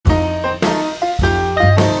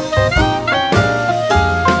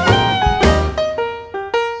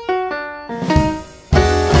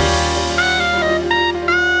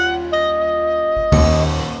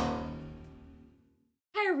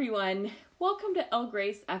welcome to Elle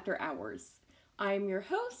Grace After Hours. I'm your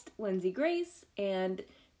host, Lindsay Grace, and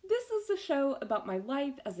this is a show about my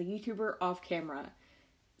life as a YouTuber off camera.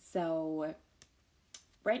 So,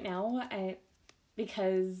 right now,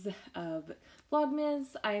 because of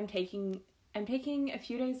Vlogmas, I'm taking a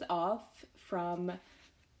few days off from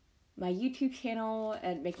my YouTube channel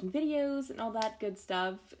and making videos and all that good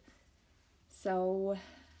stuff. So,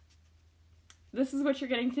 this is what you're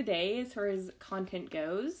getting today as far as content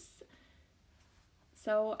goes.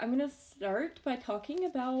 So I'm going to start by talking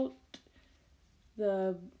about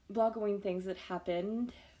the vlogging things that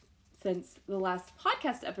happened since the last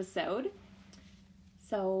podcast episode.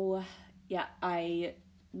 So yeah, I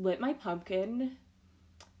lit my pumpkin.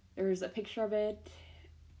 There's a picture of it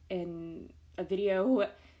in a video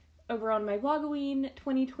over on my Vlogoween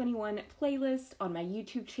 2021 playlist on my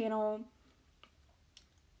YouTube channel.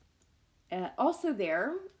 Also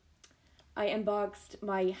there, I unboxed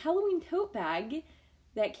my Halloween tote bag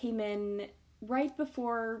that came in right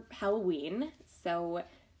before Halloween, so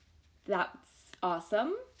that's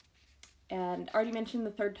awesome. And I already mentioned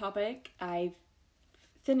the third topic. I've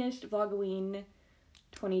finished Vlogoween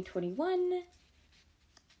 2021,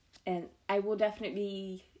 and I will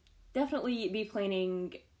definitely be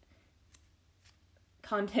planning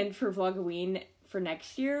content for Vlogoween for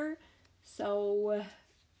next year, so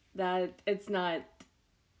that it's not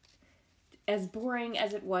as boring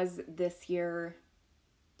as it was this year.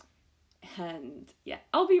 And yeah,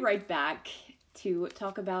 I'll be right back to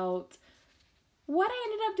talk about what I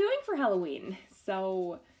ended up doing for Halloween.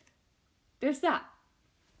 So there's that.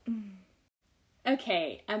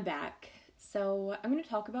 Okay, I'm back. So I'm going to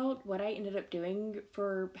talk about what I ended up doing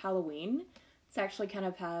for Halloween. This actually kind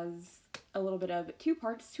of has a little bit of two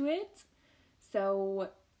parts to it. So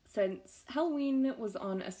since Halloween was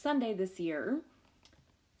on a Sunday this year,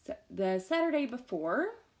 so the Saturday before,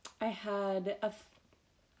 I had a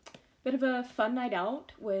bit of a fun night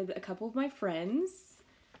out with a couple of my friends.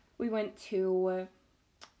 We went to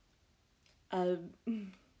it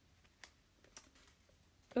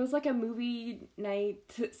was like a movie night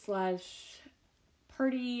 /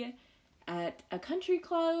 party at a country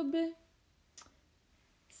club.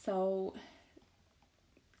 So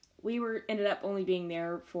we ended up only being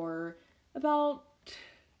there for about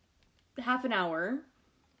half an hour.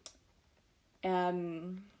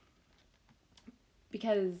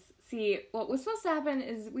 Because, see, what was supposed to happen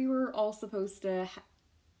is we were all supposed to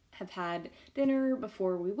have had dinner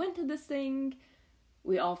before we went to this thing.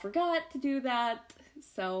 We all forgot to do that,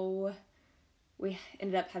 so we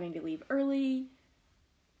ended up having to leave early.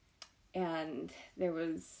 And there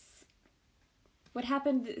was what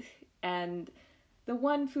happened, and the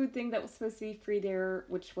one food thing that was supposed to be free there,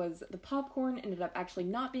 which was the popcorn, ended up actually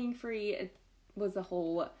not being free. It was a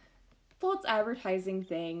whole false advertising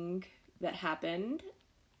thing that happened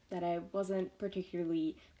that I wasn't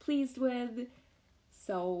particularly pleased with.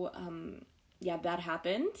 So, yeah, that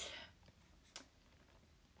happened.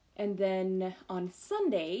 And then on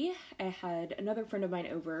Sunday, I had another friend of mine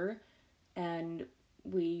over, and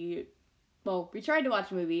we tried to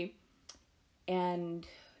watch a movie, and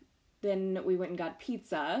then we went and got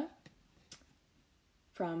pizza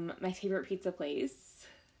from my favorite pizza place.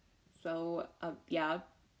 So, yeah,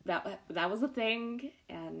 that was a thing,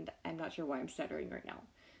 and I'm not sure why I'm stuttering right now,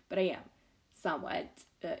 but I am, somewhat.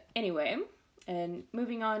 Anyway, and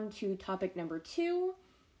moving on to topic number 2,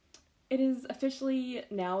 it is officially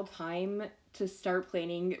now time to start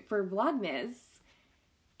planning for Vlogmas,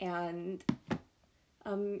 and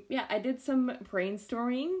yeah, I did some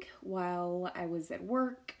brainstorming while I was at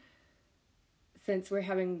work, since we're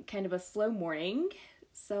having kind of a slow morning.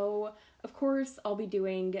 So, of course, I'll be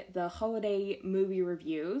doing the holiday movie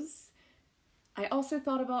reviews. I also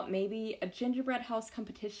thought about maybe a gingerbread house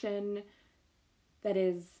competition. That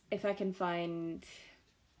is, if I can find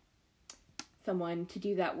someone to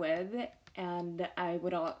do that with. And I'm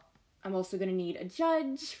also going to need a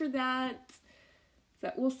judge for that.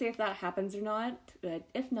 So we'll see if that happens or not. But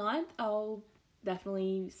if not, I'll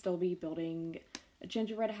definitely still be building a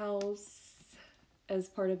gingerbread house as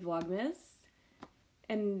part of Vlogmas.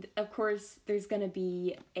 And of course, there's gonna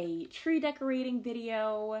be a tree decorating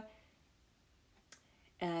video,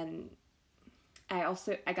 and I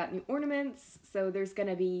got new ornaments, so there's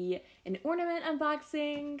gonna be an ornament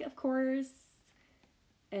unboxing, of course,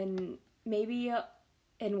 and maybe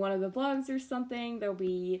in one of the vlogs or something, there'll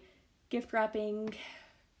be gift wrapping,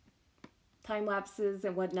 time lapses,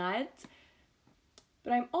 and whatnot.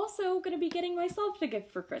 But I'm also gonna be getting myself a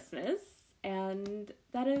gift for Christmas, and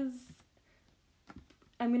that is,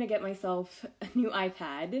 I'm going to get myself a new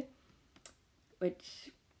iPad,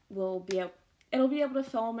 which will be it'll be able to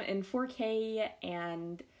film in 4K,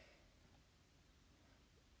 and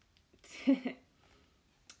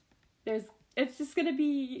it's just gonna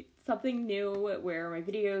be something new where my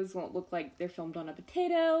videos won't look like they're filmed on a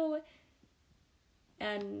potato,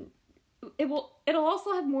 and it'll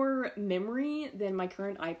also have more memory than my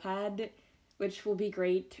current iPad, which will be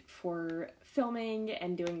great for filming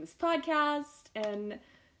and doing this podcast and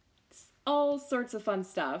all sorts of fun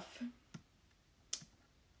stuff.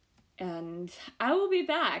 And I will be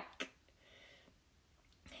back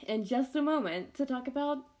in just a moment to talk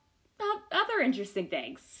about other interesting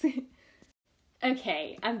things.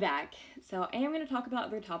 Okay, I'm back. So I am going to talk about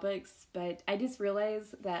other topics, but I just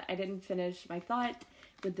realized that I didn't finish my thought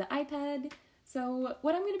with the iPad. So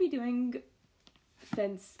what I'm going to be doing,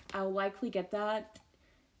 since I'll likely get that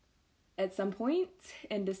at some point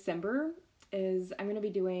in December, is I'm going to be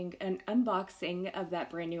doing an unboxing of that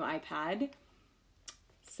brand new iPad.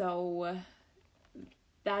 So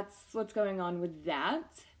that's what's going on with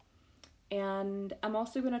that. And I'm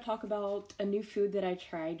also going to talk about a new food that I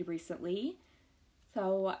tried recently.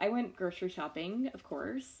 So I went grocery shopping, of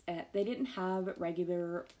course. They didn't have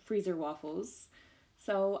regular freezer waffles.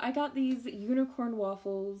 So I got these unicorn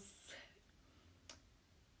waffles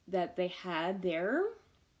that they had there.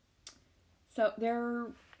 So they're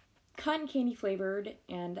cotton candy flavored,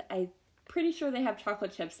 and I'm pretty sure they have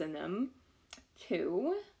chocolate chips in them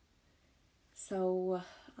too. So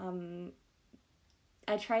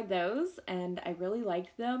I tried those and I really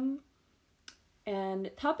liked them. And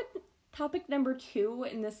topic number 2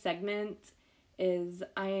 in this segment is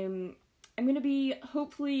I'm going to be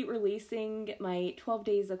hopefully releasing my 12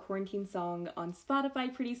 Days of Quarantine song on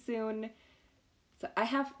Spotify pretty soon. So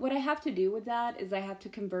what I have to do with that is I have to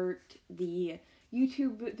convert the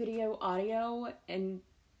YouTube video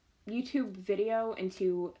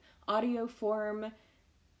into audio form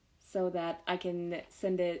so that I can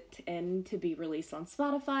send it in to be released on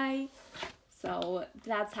Spotify. So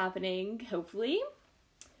that's happening, hopefully,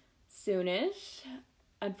 soonish.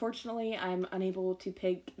 Unfortunately, I'm unable to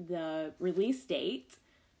pick the release date,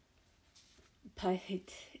 but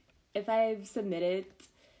if I've submitted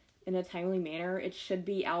in a timely manner, it should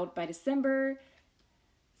be out by December.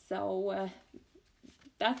 So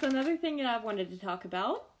that's another thing that I wanted to talk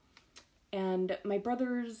about. And my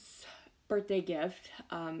brother's birthday gift,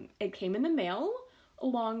 it came in the mail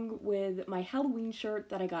along with my Halloween shirt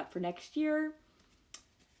that I got for next year.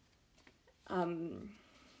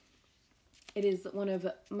 It is one of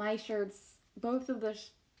my shirts. Both of the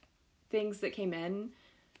things that came in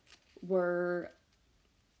were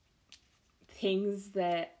things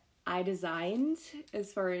that I designed,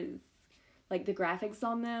 as far as like the graphics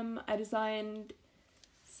on them I designed.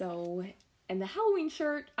 So, and the Halloween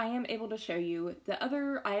shirt I am able to show you. The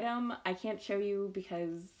other item I can't show you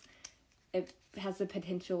because it has the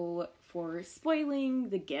potential for spoiling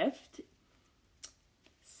the gift.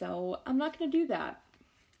 So I'm not going to do that.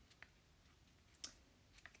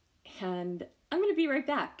 And I'm going to be right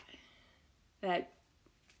back. I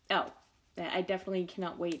definitely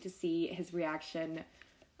cannot wait to see his reaction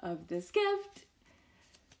of this gift.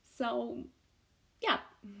 So, yeah.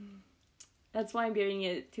 That's why I'm giving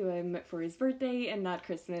it to him for his birthday and not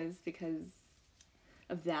Christmas, because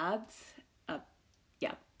of that.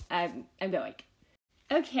 I'm going.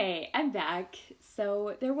 Okay, I'm back.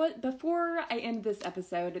 So before I end this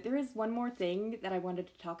episode, there is one more thing that I wanted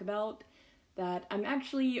to talk about that I'm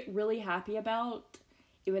actually really happy about,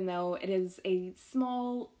 even though it is a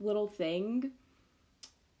small little thing.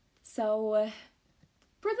 So,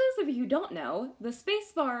 for those of you who don't know, the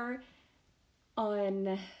spacebar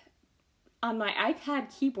on my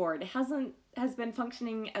iPad keyboard has been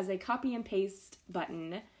functioning as a copy and paste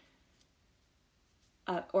button.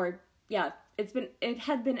 It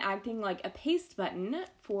had been acting like a paste button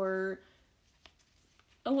for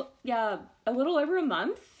a little over a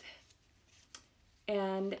month.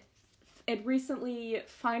 And it recently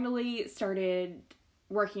finally started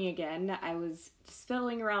working again. I was just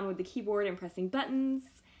fiddling around with the keyboard and pressing buttons,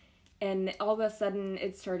 and all of a sudden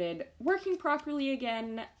it started working properly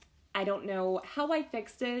again. I don't know how I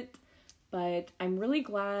fixed it, but I'm really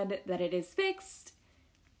glad that it is fixed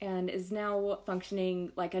and is now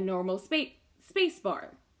functioning like a normal space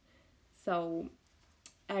bar. So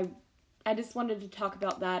I just wanted to talk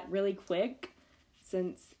about that really quick,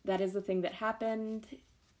 since that is the thing that happened.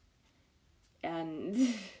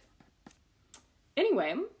 And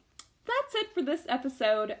anyway, that's it for this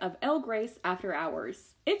episode of Elle Grace After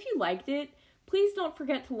Hours. If you liked it, please don't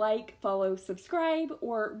forget to like, follow, subscribe,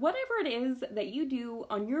 or whatever it is that you do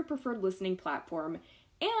on your preferred listening platform,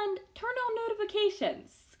 and turn on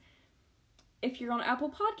notifications. If you're on Apple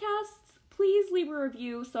Podcasts, please leave a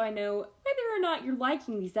review so I know whether or not you're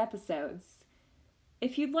liking these episodes.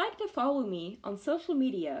 If you'd like to follow me on social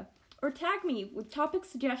media or tag me with topic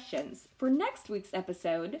suggestions for next week's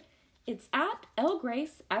episode, it's at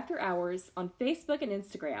LGraceAfterHours on Facebook and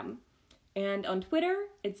Instagram. And on Twitter,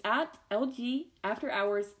 it's at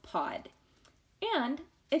LGAfterHoursPod. And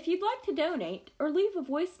if you'd like to donate or leave a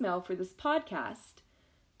voicemail for this podcast,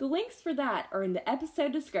 the links for that are in the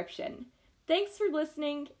episode description. Thanks for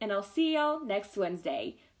listening, and I'll see y'all next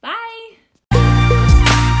Wednesday. Bye!